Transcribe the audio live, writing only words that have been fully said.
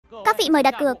Các vị mời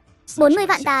đặt cược 40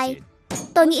 vạn tài.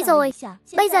 Tôi nghĩ rồi,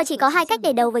 bây giờ chỉ có hai cách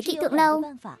để đấu với kỵ tượng lâu.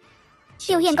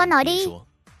 Tiểu Hiền con nói đi.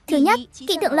 Thứ nhất,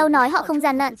 kỵ tượng lâu nói họ không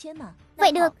gian lận.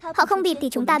 Vậy được, họ không bịp thì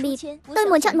chúng ta bịp. Tôi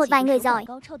muốn chọn một vài người giỏi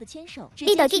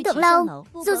đi tới kỵ tượng lâu.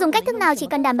 Dù dùng cách thức nào chỉ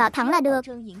cần đảm bảo thắng là được.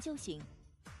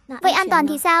 Vậy an toàn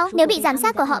thì sao? Nếu bị giám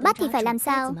sát của họ bắt thì phải làm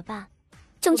sao?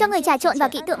 Chúng cho người trà trộn vào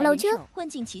kỵ tượng lâu trước.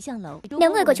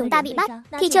 Nếu người của chúng ta bị bắt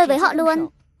thì chơi với họ luôn.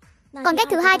 Còn cách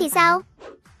thứ hai thì sao?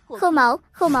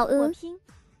 Khô máu ư?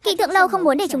 Kỵ tượng lâu không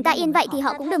muốn để chúng ta yên, vậy thì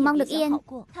họ cũng đừng mong được yên.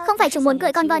 Không phải chúng muốn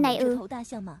cưỡi con voi này ư?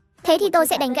 Thế thì tôi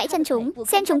sẽ đánh gãy chân chúng,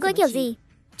 xem chúng cưỡi kiểu gì.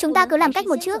 Chúng ta cứ làm cách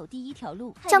một trước,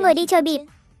 cho người đi chơi bịp.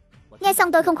 Nghe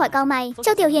xong tôi không khỏi cau mày.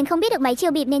 Châu Tiểu Hiền không biết được mấy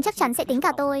chiêu bịp nên chắc chắn sẽ tính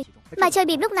cả tôi. Mà chơi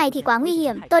bịp lúc này thì quá nguy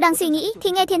hiểm. Tôi đang suy nghĩ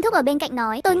thì nghe Thiên Thúc ở bên cạnh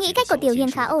nói, tôi nghĩ cách của Tiểu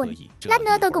Hiền khá ổn. Lát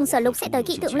nữa tôi cùng Sở Lục sẽ tới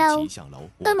kỵ tượng lâu.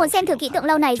 Tôi muốn xem thử kỵ tượng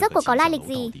lâu này rốt cuộc có lai lịch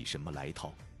gì.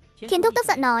 Thiên Thúc tức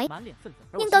giận nói.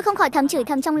 Nhưng tôi không khỏi thầm chửi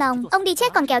thầm trong lòng, ông đi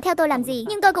chết còn kéo theo tôi làm gì.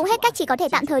 Nhưng tôi cũng hết cách, chỉ có thể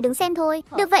tạm thời đứng xem thôi.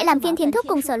 Được vậy làm phiên Thiên Thúc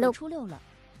cùng Sở Lục.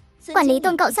 Quản lý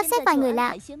Tôn cậu sắp xếp vài người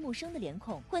lạ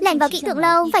lẻn vào kỵ tượng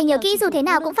lâu, phải nhớ kỹ dù thế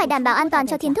nào cũng phải đảm bảo an toàn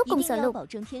cho Thiên Thúc cùng Sở Lục.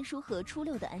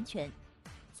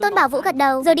 Tôn Bảo Vũ gật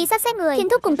đầu rồi đi sắp xếp người. Thiên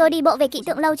Thúc cùng tôi đi bộ về kỵ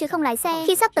tượng lâu chứ không lái xe.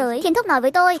 Khi sắp tới, Thiên Thúc nói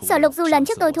với tôi, Sở Lục dù lần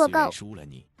trước tôi thua cậu,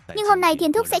 nhưng hôm nay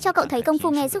Thiên Thúc sẽ cho cậu thấy công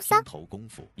phu nghe xúc sắc.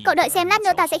 Cậu đợi xem, lát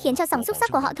nữa ta sẽ khiến cho sòng xúc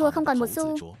sắc của họ thua không còn một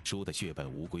xu.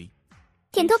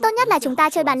 Thiên Thúc, tốt nhất là chúng ta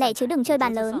chơi bàn lẻ chứ đừng chơi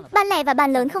bàn lớn. Bàn lẻ và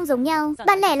bàn lớn không giống nhau.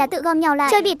 Bàn lẻ là tự gom nhau lại.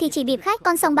 Chơi bịp thì chỉ bịp khách,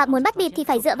 còn sòng bạc muốn bắt bịp thì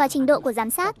phải dựa vào trình độ của giám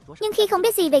sát. Nhưng khi không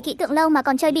biết gì về kỵ tượng lâu mà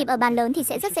còn chơi bịp ở bàn lớn thì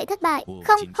sẽ rất dễ thất bại.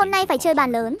 Không, hôm nay phải chơi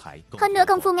bàn lớn. Hơn nữa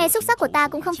công phu nghe xúc sắc của ta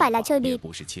cũng không phải là chơi bịp.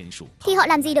 Thì họ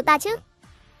làm gì được ta chứ?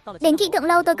 Đến kỵ tượng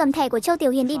lâu tôi cầm thẻ của Châu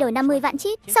Tiểu Hiền đi đổi 50 vạn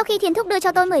chip. Sau khi Thiên Thúc đưa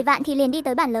cho tôi 10 vạn thì liền đi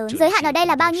tới bàn lớn. Giới hạn ở đây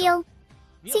là bao nhiêu?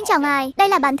 Xin chào ngài, đây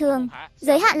là bàn thường.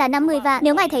 Giới hạn là 50 vạn,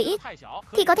 nếu ngài thấy ít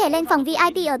thì có thể lên phòng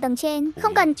VIP ở tầng trên.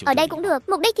 Không cần, ở đây cũng được.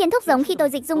 Mục đích Thiên Thúc giống khi tôi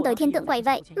dịch dung tới thiên tượng quậy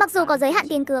vậy. Mặc dù có giới hạn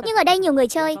tiền cược, nhưng ở đây nhiều người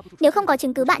chơi. Nếu không có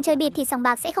chứng cứ bạn chơi bịp thì sòng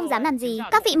bạc sẽ không dám làm gì.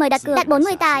 Các vị mời đặt cược, đặt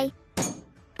 40 tài.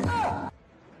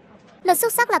 Luật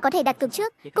xúc sắc là có thể đặt cược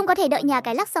trước, cũng có thể đợi nhà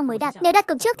cái lắc xong mới đặt. Nếu đặt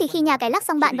cược trước thì khi nhà cái lắc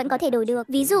xong bạn vẫn có thể đổi được.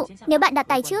 Ví dụ, nếu bạn đặt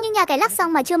tài trước nhưng nhà cái lắc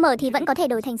xong mà chưa mở thì vẫn có thể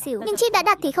đổi thành xỉu. Nhưng chip đã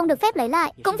đặt thì không được phép lấy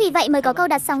lại. Cũng vì vậy mới có câu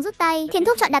đặt xong rút tay. Thiên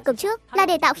Thúc chọn đặt cược trước là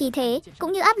để tạo khí thế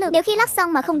cũng như áp lực. Nếu khi lắc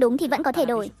xong mà không đúng thì vẫn có thể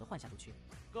đổi.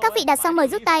 Các vị đặt xong mời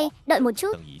rút tay, đợi một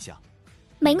chút.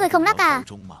 Mấy người không lắc à?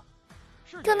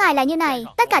 Thưa ngài là như này,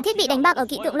 tất cả thiết bị đánh bạc ở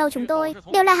kỵ tượng lâu chúng tôi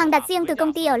đều là hàng đặt riêng từ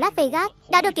công ty ở Las Vegas,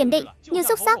 đã được kiểm định. Như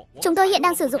xúc sắc, chúng tôi hiện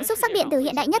đang sử dụng xúc sắc điện tử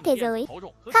hiện đại nhất thế giới.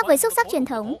 Khác với xúc sắc truyền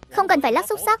thống, không cần phải lắc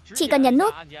xúc sắc, chỉ cần nhấn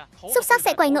nút, xúc sắc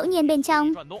sẽ quay ngẫu nhiên bên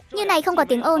trong. Như này không có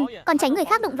tiếng ồn, còn tránh người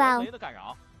khác đụng vào.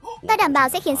 Ta đảm bảo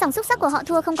sẽ khiến sòng xúc sắc của họ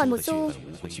thua không còn một xu.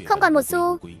 Không còn một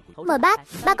xu. Mở bát,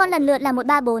 ba con lần lượt là 1,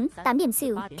 3, 4, 8 điểm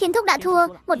xỉu. Thiên Thúc đã thua,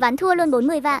 một ván thua luôn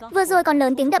 40 vạn. Vừa rồi còn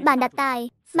lớn tiếng đập bàn đặt tài,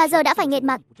 mà giờ đã phải nghệt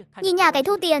mặt. Nhìn nhà cái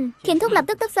thu tiền, Thiên Thúc lập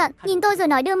tức tức giận, nhìn tôi rồi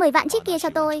nói đưa 10 vạn chip kia cho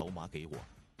tôi.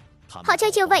 Họ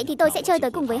chơi chiêu vậy thì tôi sẽ chơi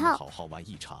tới cùng với họ.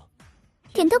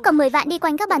 Thiên Thúc cầm 10 vạn đi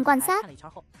quanh các bàn quan sát.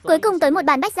 Cuối cùng tới một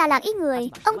bàn bách gia lạc ít người,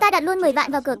 ông ta đặt luôn 10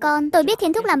 vạn vào cửa con. Tôi biết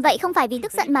Thiên Thúc làm vậy không phải vì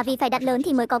tức giận mà vì phải đặt lớn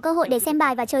thì mới có cơ hội để xem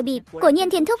bài và chơi bịp. Quả nhiên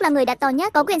Thiên Thúc là người đặt to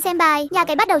nhất, có quyền xem bài. Nhà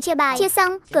cái bắt đầu chia bài, chia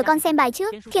xong, cửa con xem bài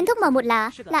trước. Thiên Thúc mở một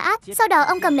lá, là át. Sau đó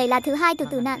ông cầm lấy lá thứ hai từ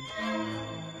từ nặn.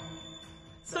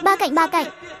 Ba cạnh.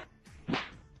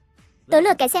 Tới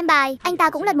lượt cái xem bài, anh ta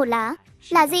cũng lật một lá.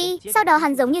 Là gì? Sau đó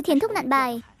hắn giống như Thiên Thúc nặn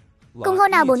bài. Cùng hô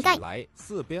nào 4 cạnh.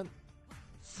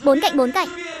 4 cạnh.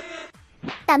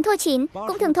 8 thua 9,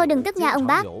 cũng thường thôi đừng tức nhà ông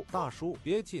bác.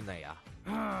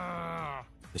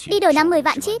 Đi đổi 50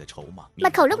 vạn chip.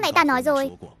 Mật khẩu lúc nãy ta nói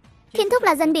rồi. Thiên Thúc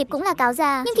là dân bịp cũng là cáo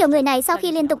già, nhưng kiểu người này sau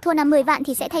khi liên tục thua 50 vạn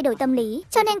thì sẽ thay đổi tâm lý,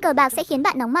 cho nên cờ bạc sẽ khiến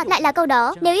bạn nóng mặt. Lại là câu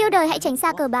đó, nếu yêu đời hãy tránh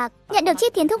xa cờ bạc. Nhận được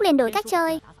chip Thiên Thúc liền đổi cách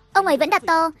chơi. Ông ấy vẫn đặt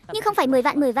to, nhưng không phải 10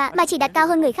 vạn mà chỉ đặt cao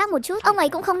hơn người khác một chút. Ông ấy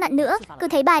cũng không nặn nữa, cứ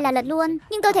thấy bài là lật luôn.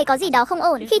 Nhưng tôi thấy có gì đó không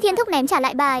ổn. Khi Thiên Thúc ném trả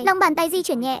lại bài, lòng bàn tay di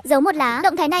chuyển nhẹ, giấu một lá.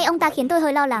 Động thái này ông ta khiến tôi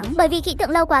hơi lo lắng, bởi vì kỵ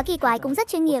tượng lâu quá kỳ quái cũng rất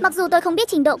chuyên nghiệp. Mặc dù tôi không biết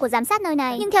trình độ của giám sát nơi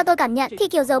này, nhưng theo tôi cảm nhận thì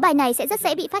kiểu giấu bài này sẽ rất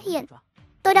dễ bị phát hiện.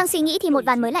 Tôi đang suy nghĩ thì một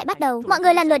ván mới lại bắt đầu. Mọi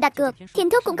người lần lượt đặt cược. Thiên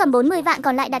Thúc cũng cầm 40 vạn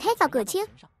còn lại đặt hết vào cửa chiếc.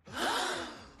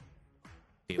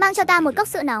 Mang cho ta một cốc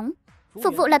sữa nóng.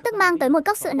 Phục vụ lập tức mang tới một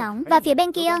cốc sữa nóng. Và phía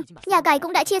bên kia, nhà cái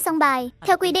cũng đã chia xong bài.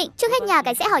 Theo quy định, trước hết nhà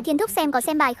cái sẽ hỏi Thiên Thúc xem có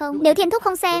xem bài không. Nếu Thiên Thúc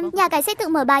không xem, nhà cái sẽ tự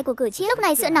mở bài của cửa chiếc. Lúc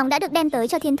này sữa nóng đã được đem tới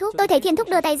cho Thiên Thúc. Tôi thấy Thiên Thúc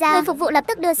đưa tay ra, người phục vụ lập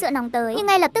tức đưa sữa nóng tới, nhưng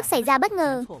ngay lập tức xảy ra bất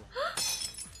ngờ.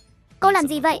 Cô làm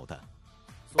gì vậy?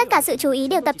 Tất cả sự chú ý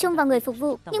đều tập trung vào người phục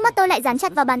vụ, nhưng mắt tôi lại dán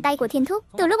chặt vào bàn tay của Thiên Thúc.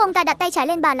 Từ lúc ông ta đặt tay trái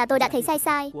lên bàn là tôi đã thấy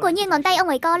sai. Quả nhiên ngón tay ông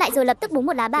ấy co lại rồi lập tức búng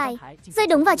một lá bài, rơi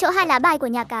đúng vào chỗ 2 lá bài của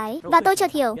nhà cái. Và tôi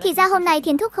chợt hiểu, thì ra hôm nay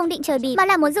Thiên Thúc không định chơi bịp, mà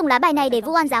là muốn dùng lá bài này để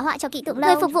vu oan giá họa cho Kỵ Tượng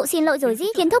Lâu. Người phục vụ xin lỗi rối rít,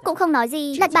 Thiên Thúc cũng không nói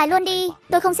gì, lật bài luôn đi,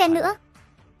 tôi không xem nữa.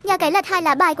 Nhà cái lật 2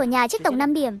 lá bài của nhà trước tổng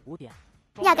 5 điểm.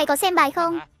 Nhà cái có xem bài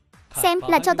không? Xem,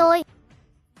 lật cho tôi.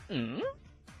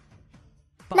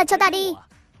 Lật cho ta đi.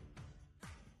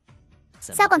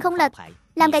 Sao còn không lật?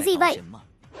 Làm cái gì vậy?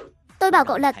 Tôi bảo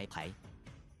cậu lật.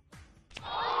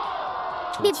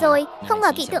 Bịp rồi, không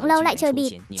ngờ Kỵ Tượng Lâu lại chơi bịp.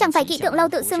 Chẳng phải Kỵ Tượng Lâu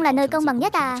tự xưng là nơi công bằng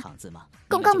nhất à?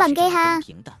 Cũng công bằng ghê ha.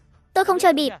 Tôi không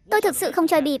chơi bịp, tôi thực sự không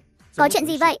chơi bịp. Có chuyện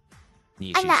gì vậy?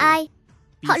 Anh là ai?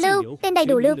 Họ Lưu, tên đầy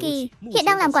đủ Lưu Kỳ, hiện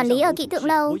đang làm quản lý ở Kỵ Tượng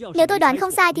Lâu. Nếu tôi đoán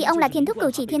không sai thì ông là Thiên Thúc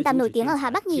cửu chỉ thiên tam nổi tiếng ở Hà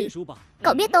Bắc nhỉ?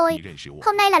 Cậu biết tôi.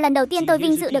 Hôm nay là lần đầu tiên tôi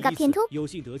vinh dự được gặp Thiên Thúc.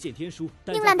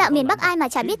 Nhưng Lam đạo miền Bắc ai mà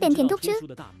chả biết tên Thiên Thúc chứ?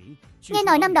 Nghe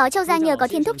nói năm đó Châu gia nhờ có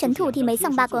Thiên Thúc trấn thủ thì mấy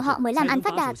sòng bạc của họ mới làm ăn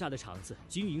phát đạt.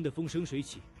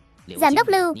 Giám đốc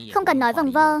Lưu, không cần nói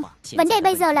vòng vo. Vấn đề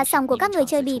bây giờ là sòng của các người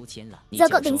chơi bịp. Giờ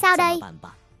cậu tính sao đây?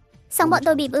 Sòng bọn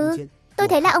tôi bịp ư? Tôi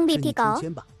thấy là ông bịp thì có.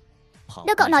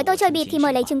 Nếu cậu nói tôi chơi bịp thì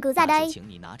mời lấy chứng cứ ra đây.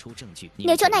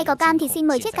 Nếu chỗ này có cam thì xin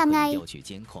mời chết cam ngay.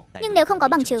 Nhưng nếu không có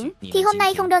bằng chứng thì hôm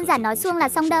nay không đơn giản nói suông là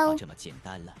xong đâu.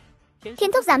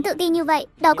 Thiên Thúc dám tự tin như vậy,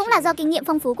 đó cũng là do kinh nghiệm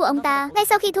phong phú của ông ta. Ngay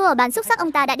sau khi thua ở bán xúc sắc,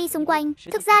 ông ta đã đi xung quanh.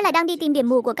 Thực ra là đang đi tìm điểm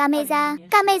mù của camera.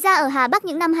 Camera ở Hà Bắc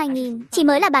những năm 2000 chỉ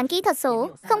mới là bán kỹ thuật số,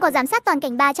 không có giám sát toàn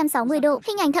cảnh 360 độ,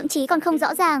 hình ảnh thậm chí còn không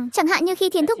rõ ràng. Chẳng hạn như khi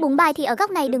Thiên Thúc búng bài thì ở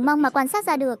góc này đừng mong mà quan sát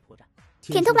ra được.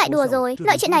 Thiên Thúc lại đùa rồi,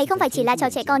 loại chuyện này không phải chỉ là trò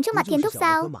trẻ con trước mặt Thiên Thúc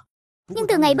sao? Nhưng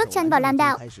từ ngày bước chân vào Lam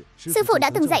đạo, sư phụ đã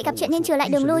từng dạy cặp chuyện nên trở lại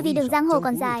đường lui vì đường giang hồ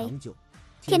còn dài.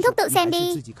 Thiên Thúc tự xem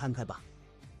đi.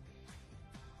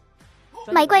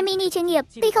 Máy quay mini chuyên nghiệp,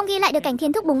 tuy không ghi lại được cảnh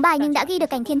Thiên Thúc búng bài nhưng đã ghi được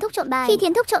cảnh Thiên Thúc trộn bài. Khi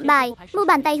Thiên Thúc trộn bài, mu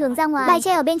bàn tay hướng ra ngoài, bài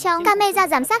che ở bên trong. Camera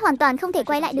giám sát hoàn toàn không thể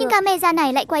quay lại được, nhưng camera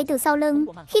này lại quay từ sau lưng.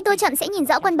 Khi tôi chậm sẽ nhìn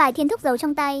rõ quân bài Thiên Thúc giấu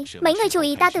trong tay. Mấy người chú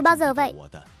ý ta từ bao giờ vậy?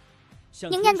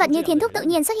 Những nhân vật như Thiên Thúc tự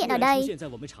nhiên xuất hiện ở đây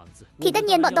thì tất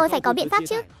nhiên bọn tôi phải có biện pháp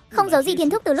chứ. Không giấu gì Thiên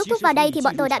Thúc, từ lúc Thúc vào đây thì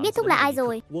bọn tôi đã biết Thúc là ai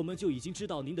rồi.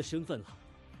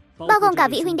 Bao gồm cả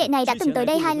vị huynh đệ này đã từng tới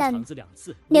đây 2 lần.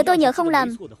 Nếu tôi nhớ không lầm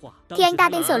thì anh ta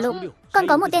tên Sở Lục, còn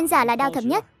có một tên giả là Đao Thập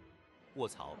Nhất.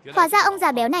 Hóa ra ông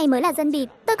già béo này mới là dân bịp,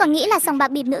 tôi còn nghĩ là sòng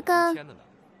bạc bịp nữa cơ.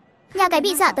 Nhà cái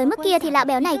bị dọa tới mức kia thì lão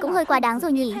béo này cũng hơi quá đáng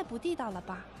rồi nhỉ.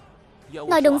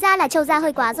 Nói đúng ra là Châu gia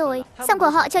hơi quá rồi. Xong của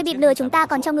họ chơi bịp lừa chúng ta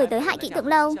còn cho người tới hại Kỵ Tượng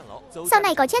Lâu. Sau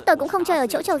này có chết tôi cũng không chơi ở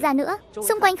chỗ Châu gia nữa.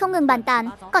 Xung quanh không ngừng bàn tán,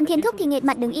 còn Thiên Thúc thì nghệt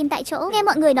mặt đứng im tại chỗ. Nghe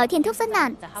mọi người nói Thiên Thúc rất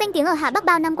nản, danh tiếng ở Hà Bắc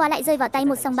bao năm qua lại rơi vào tay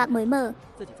một sòng bạc mới mở.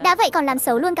 Đã vậy còn làm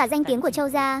xấu luôn cả danh tiếng của Châu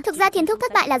gia. Thực ra Thiên Thúc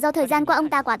thất bại là do thời gian qua ông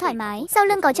ta quá thoải mái. Sau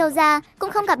lưng có Châu gia,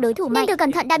 cũng không gặp đối thủ mạnh, nên từ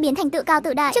cẩn thận đã biến thành tự cao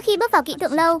tự đại. Trước khi bước vào Kỵ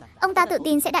Tượng Lâu, ông ta tự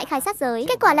tin sẽ đại khai sát giới.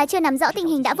 Kết quả là chưa nắm rõ tình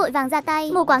hình đã vội vàng ra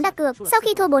tay, mù quáng đặt cược. Sau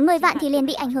khi thua 40 vạn thì liền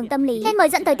bị ảnh hưởng tâm lý, nên mới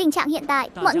dẫn tới tình trạng hiện tại.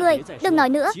 Mọi người đừng nói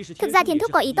nữa. Thực ra Thiên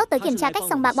Thúc có ý tốt tới kiểm tra cách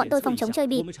sòng bạc bọn tôi phòng chống chơi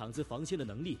bịp.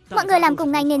 Mọi người làm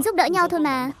cùng ngành nên giúp đỡ nhau thôi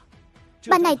mà.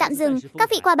 Bàn này tạm dừng, các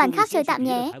vị qua bàn khác chơi tạm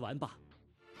nhé.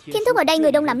 Thiên Thúc ở đây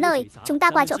người đông lắm lời, chúng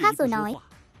ta qua chỗ khác rồi nói.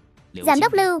 Giám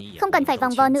đốc Lưu, không cần phải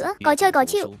vòng vo nữa, có chơi có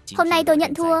chịu. Hôm nay tôi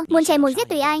nhận thua, muốn chém muốn giết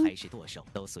tùy anh.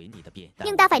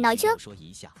 Nhưng ta phải nói trước,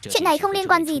 chuyện này không liên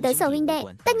quan gì tới Sở huynh đệ,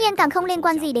 tất nhiên càng không liên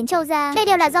quan gì đến Châu gia. Đây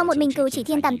đều là do một mình cừu chỉ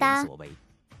thiên tàm ta.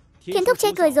 Thiên Thúc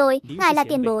chê cười rồi, ngài là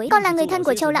tiền bối, con là người thân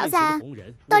của Châu lão gia.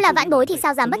 Tôi là vãn bối thì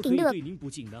sao dám bất kính được.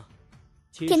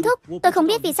 Thiên Thúc, tôi không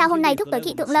biết vì sao hôm nay Thúc tới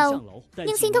Kỵ Tượng Lâu,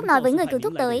 nhưng xin Thúc nói với người cứu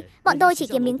Thúc tới, bọn tôi chỉ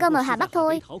kiếm miếng cơm ở Hà Bắc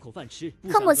thôi,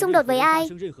 không muốn xung đột với ai.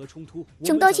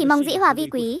 Chúng tôi chỉ mong dĩ hòa vi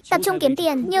quý, tập trung kiếm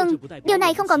tiền, nhưng điều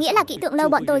này không có nghĩa là Kỵ Tượng Lâu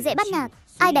bọn tôi dễ bắt nạt.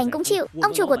 Ai đánh cũng chịu,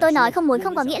 ông chủ của tôi nói không muốn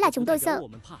không có nghĩa là chúng tôi sợ.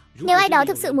 Nếu ai đó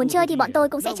thực sự muốn chơi thì bọn tôi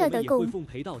cũng sẽ chơi tới cùng.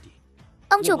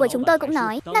 Ông chủ của chúng tôi cũng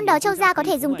nói, năm đó Châu gia có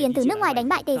thể dùng tiền từ nước ngoài đánh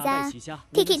bại Tề gia,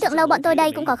 thì Kỵ Tượng Lâu bọn tôi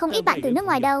đây cũng có không ít bạn từ nước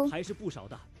ngoài đâu.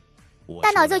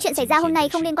 Ta nói rồi, chuyện xảy ra hôm nay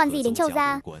không liên quan gì đến Châu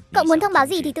gia. Cậu muốn thông báo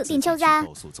gì thì tự tìm Châu gia.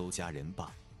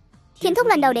 Thiên Thúc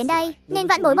lần đầu đến đây, nên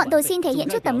vãn bối bọn tôi xin thể hiện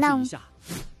chút tấm lòng.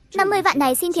 50 vạn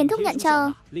này xin Thiên Thúc nhận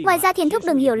cho. Ngoài ra Thiên Thúc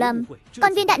đừng hiểu lầm,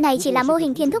 con viên đạn này chỉ là mô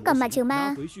hình Thiên Thúc cầm mà trừ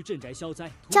ma,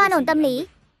 cho an ổn tâm lý.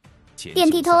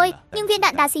 Tiền thì thôi, nhưng viên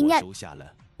đạn ta xin nhận.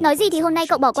 Nói gì thì hôm nay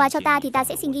cậu bỏ qua cho ta thì ta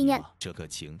sẽ xin ghi nhận.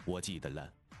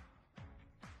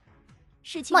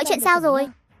 Mọi chuyện sao rồi?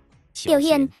 Tiểu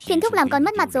Hiền, Thiên Thúc làm con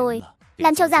mất mặt rồi,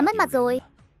 làm Châu gia mất mặt rồi.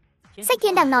 Sách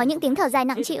Thiên đang nói những tiếng thở dài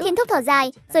nặng trĩu. Thiên Thúc thở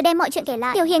dài, rồi đem mọi chuyện kể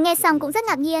lại. Tiểu Hiền nghe xong cũng rất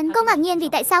ngạc nhiên. Cô ngạc nhiên vì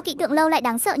tại sao Kỵ Tượng Lâu lại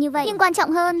đáng sợ như vậy. Nhưng quan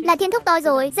trọng hơn là Thiên Thúc to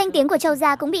rồi, danh tiếng của Châu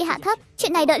gia cũng bị hạ thấp.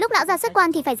 Chuyện này đợi lúc lão gia xuất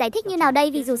quan thì phải giải thích như nào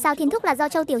đây, vì dù sao Thiên Thúc là do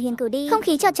Châu Tiểu Hiền cử đi. Không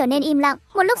khí chợt trở nên im lặng.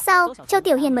 Một lúc sau, Châu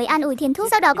Tiểu Hiền mới an ủi Thiên Thúc.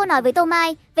 Sau đó cô nói với Tô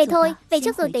Mai, về thôi, về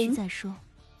trước rồi tính.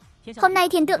 Hôm nay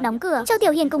Thiên Tượng đóng cửa, Châu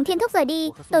Tiểu Hiền cùng Thiên Thúc rời đi.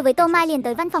 Tôi với Tô Mai liền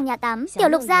tới văn phòng nhà tắm. Tiểu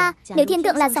Lục gia, nếu Thiên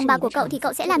Tượng là sòng bạc của cậu thì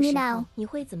cậu sẽ làm như nào?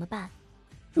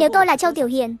 Nếu tôi là Châu Tiểu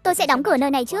Hiền, tôi sẽ đóng cửa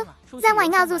nơi này trước, ra ngoài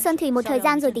ngao du sơn thủy một thời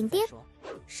gian rồi tính tiếp.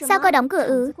 Sao cô đóng cửa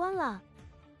ư?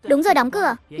 Đúng rồi, đóng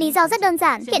cửa. Lý do rất đơn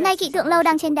giản, hiện nay Kỵ Tượng Lâu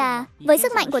đang trên đà, với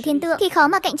sức mạnh của Thiên Tượng thì khó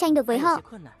mà cạnh tranh được với họ.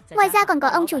 Ngoài ra còn có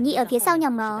ông chủ nhị ở phía sau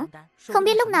nhòm ngó, không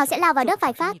biết lúc nào sẽ lao vào đớp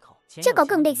vài phát. Trước có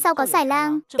cường địch, sau có xài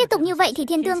lang, tiếp tục như vậy thì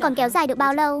Thiên Tương còn kéo dài được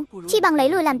bao lâu? Chi bằng lấy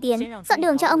lùi làm tiến, dọn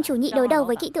đường cho ông chủ nhị đối đầu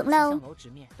với Kỵ Tượng Lâu.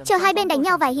 Chờ hai bên đánh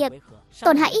nhau vài hiệp,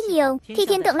 tổn hại ít nhiều thì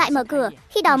Thiên Tượng lại mở cửa,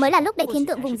 khi đó mới là lúc để Thiên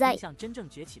Tượng vùng dậy.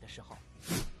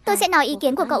 Tôi sẽ nói ý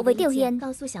kiến của cậu với Tiểu Hiền,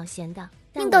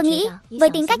 nhưng tôi nghĩ với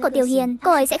tính cách của Tiểu Hiền,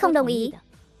 cô ấy sẽ không đồng ý.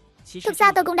 Thực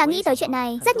ra tôi cũng đã nghĩ tới chuyện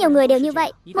này, rất nhiều người đều như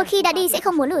vậy, một khi đã đi sẽ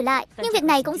không muốn lùi lại. Nhưng việc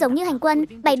này cũng giống như hành quân,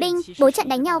 bày binh, bố trận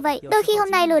đánh nhau vậy, đôi khi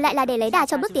hôm nay lùi lại là để lấy đà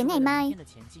cho bước tiến ngày mai.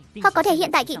 Hoặc có thể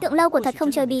hiện tại Kỵ Tượng Lâu của thật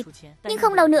không chơi bịp, nhưng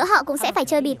không lâu nữa họ cũng sẽ phải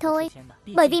chơi bịp thôi.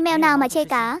 Bởi vì mèo nào mà chê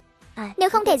cá. Nếu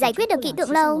không thể giải quyết được Kỵ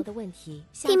Tượng Lâu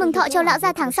thì mừng thọ Châu lão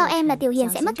gia tháng sau em là Tiểu Hiền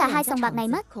sẽ mất cả hai sòng bạc này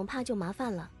mất.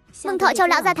 Mừng thọ Châu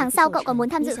lão gia tháng sau cậu có muốn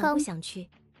tham dự không?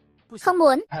 Không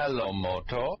muốn.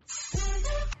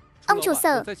 Ông chủ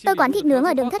Sở, tôi quán thịt nướng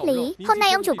ở đường Thất Lý. Hôm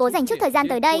nay ông chủ cố dành chút thời gian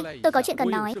tới đây, tôi có chuyện cần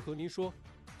nói.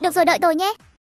 Được rồi, đợi tôi nhé.